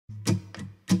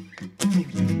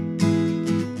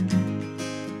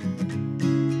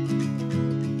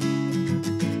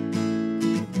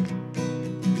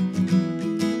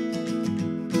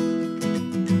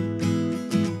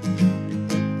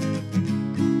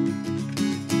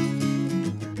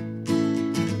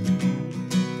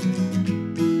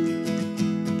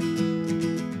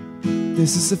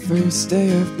This is the first day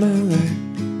of my life.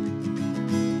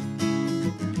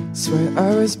 Swear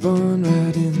I was born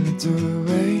right in the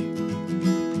doorway.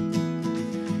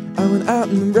 I went out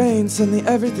in the rain, suddenly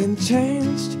everything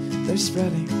changed. They're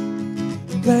spreading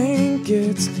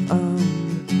blankets on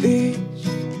the beach.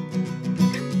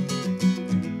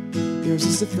 Yours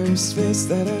is the first face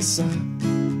that I saw.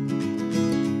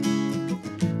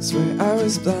 Swear I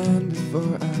was blind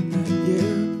before I met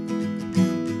you.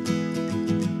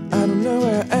 I don't know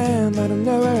where I am, I don't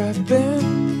know where I've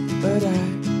been, but I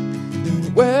know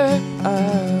where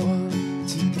I want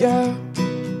to go.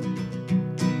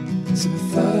 So I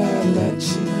thought I'd let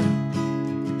you know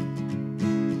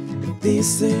that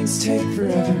these things take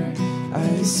forever, I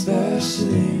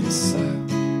especially so.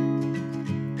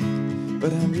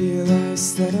 But I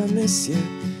realized that I miss you,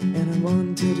 and I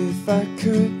wondered if I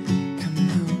could come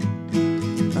home.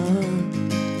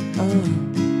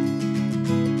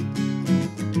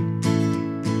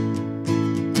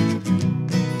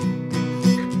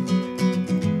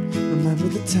 Remember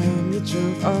the time you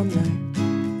drove all night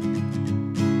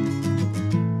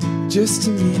just to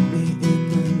meet me in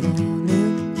the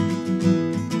morning?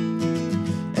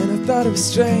 And I thought it was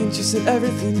strange, you said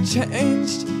everything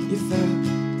changed. You felt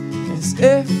as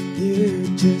if you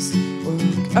just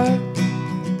woke up.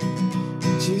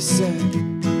 And you said,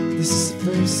 this is the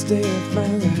first day of my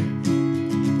life.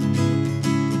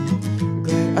 I'm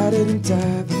glad I didn't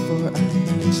die before I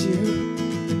met you.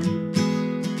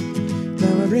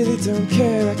 Now I really don't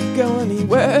care, I could go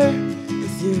anywhere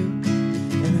with you,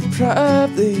 and I'd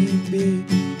probably be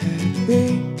happy.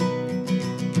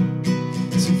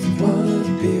 So if you wanna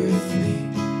be with me,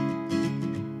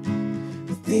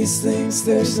 with these things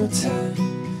there's no time,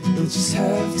 you'll just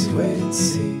have to wait and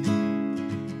see.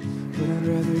 But I'd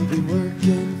rather be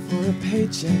working for a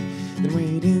paycheck than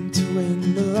waiting to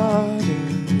win the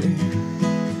lottery.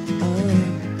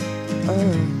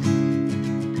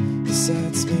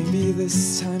 Besides, maybe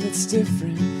this time it's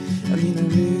different. I mean, I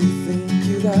really think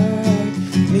you like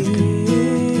me.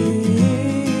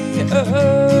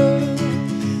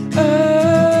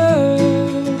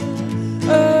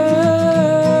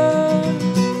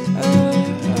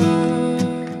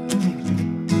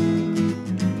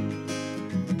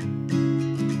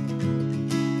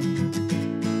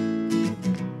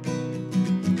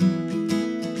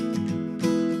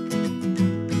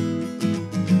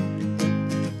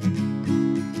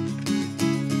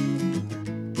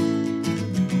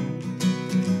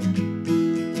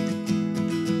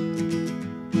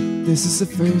 This is the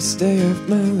first day of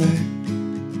my life.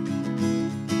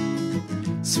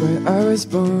 Swear I was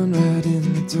born right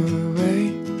in the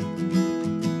doorway.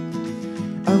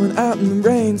 I went out in the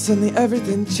rain, suddenly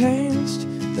everything changed.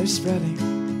 They're spreading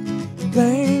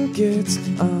blankets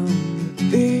on the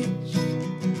beach.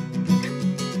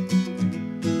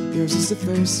 Yours is the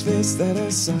first face that I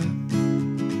saw.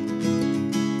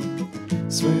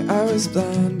 Swear I was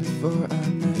blind before I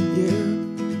met you.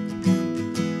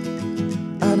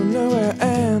 I don't know where I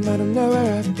am, I don't know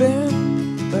where I've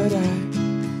been, but I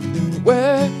know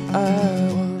where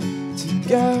I want to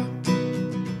go.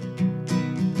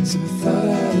 So I thought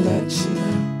I'd let you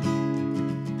know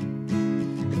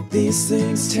that these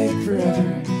things take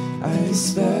forever, I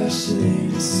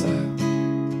especially so.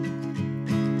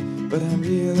 But I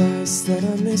realized that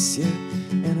I miss you,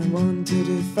 and I wondered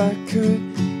if I could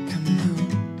come home.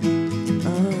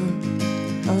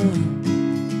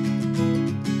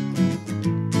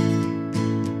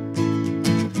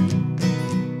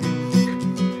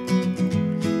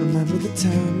 Remember the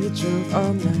time you drove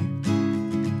all night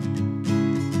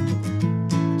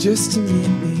just to meet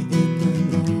me in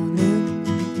the morning?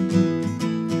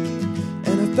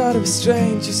 And I thought it was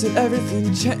strange, you said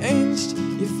everything changed.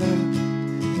 You felt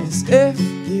as if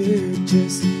you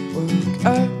just woke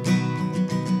up.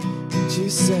 And you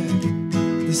said,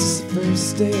 this is the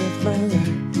first day of my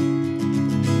life.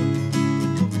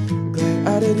 I'm glad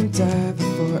I didn't die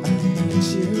before I met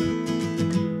you.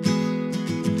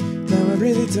 Now I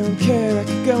really don't care, I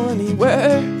could go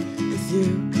anywhere with you,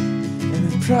 and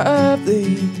I'd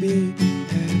probably be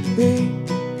happy.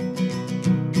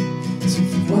 So if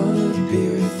you wanna be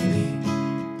with me,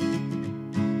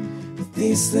 with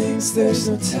these things there's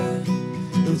no time,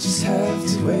 you'll just have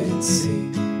to wait and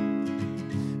see.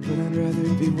 But I'd rather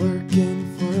be working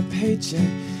for a paycheck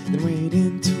than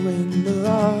waiting to win the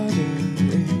lottery.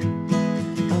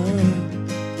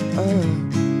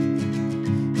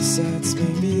 Besides,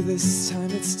 maybe this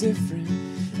time it's different.